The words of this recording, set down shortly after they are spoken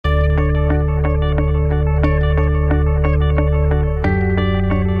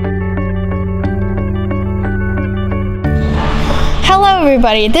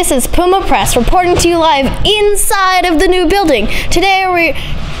everybody, this is Puma Press reporting to you live inside of the new building. Today we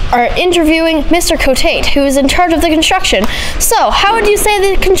are interviewing Mr. Kotait, who is in charge of the construction. So, how would you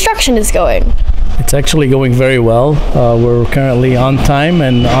say the construction is going? It's actually going very well. We're currently on time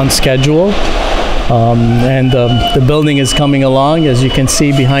and on schedule. The building is coming along. As you can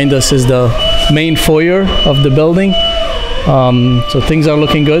see, behind us is the main foyer of the building. So things are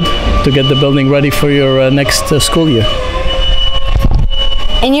looking good to get the building ready for your next school year.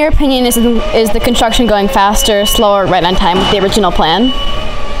 In your opinion, is the construction going faster, slower, right on time with the original plan?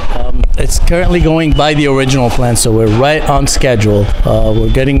 It's currently going by the original plan, so we're right on schedule.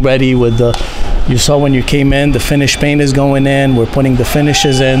 We're getting ready with you saw when you came in, the finished paint is going in, we're putting the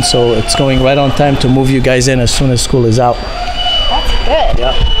finishes in, so it's going right on time to move you guys in as soon as school is out. That's good.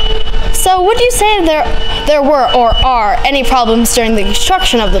 Yeah. So would you say there were or are any problems during the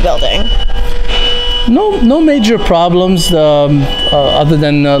construction of the building? No major problems other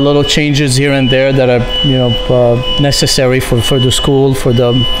than little changes here and there that are necessary for the school, for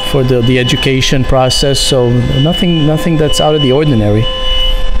the education process. So nothing that's out of the ordinary.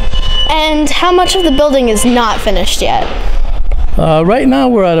 And how much of the building is not finished yet? Right now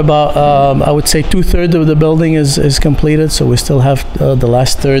we're at about I would say 2/3 of the building is completed. So we still have the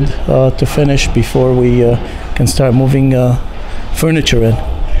last third to finish before we can start moving furniture in.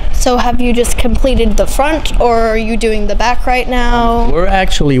 So have you just completed the front, or are you doing the back right now? We're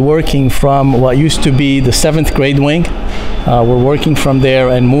actually working from what used to be the 7th grade wing. We're working from there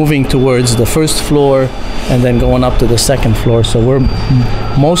and moving towards the first floor and then going up to the 2nd floor. So we're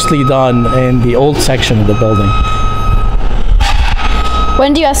mostly done in the old section of the building.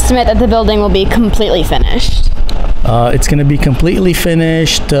 When do you estimate that the building will be completely finished? It's going to be completely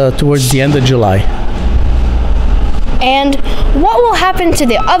finished towards the end of July. And what will happen to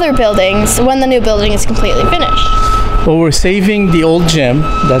the other buildings when the new building is completely finished? Well, we're saving the old gym.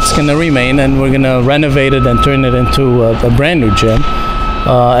 That's going to remain, and we're going to renovate it and turn it into a brand new gym,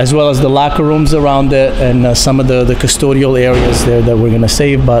 as well as the locker rooms around it and some of the custodial areas there that we're going to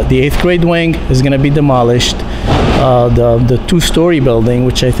save. But the 8th grade wing is going to be demolished. The 2-story building,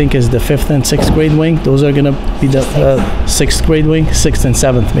 which I think is the 5th and 6th grade wing, those are going to be the 6th grade wing, 6th and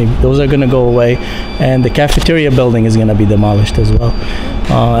 7th maybe. Those are going to go away, and the cafeteria building is going to be demolished as well.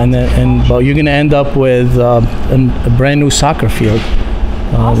 But you're going to end up with a brand new soccer field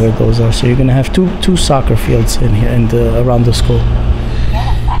where those are. So you're going to have two soccer fields in here and around the school.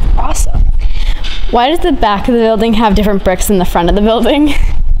 Awesome. Why does the back of the building have different bricks than the front of the building?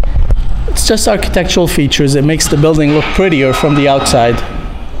 It's just architectural features. It makes the building look prettier from the outside.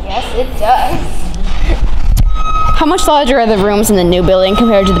 Yes, it does. How much larger are the rooms in the new building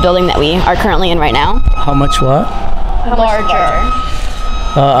compared to the building that we are currently in right now? How much what? Larger.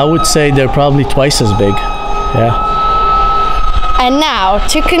 I would say they're probably twice as big. Yeah. And now,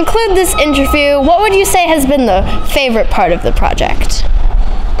 to conclude this interview, what would you say has been the favorite part of the project?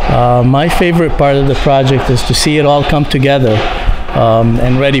 My favorite part of the project is to see it all come together.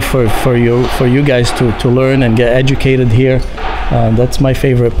 And ready for you guys to learn and get educated here. That's my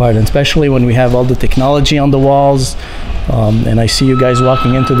favorite part, and especially when we have all the technology on the walls, and I see you guys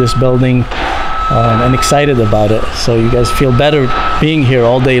walking into this building and excited about it. So you guys feel better being here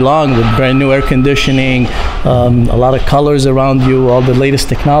all day long with brand new air conditioning, a lot of colors around you, all the latest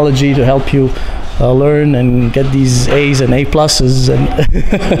technology to help you learn and get these A's and A+.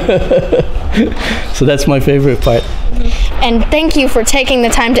 So that's my favorite part. And thank you for taking the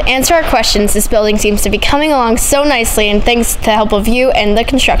time to answer our questions. This building seems to be coming along so nicely, and thanks to the help of you and the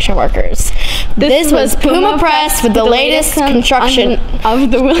construction workers. This was Puma Press with the latest construction of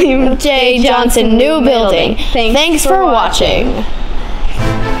the William J. Johnson new building. Thanks for watching.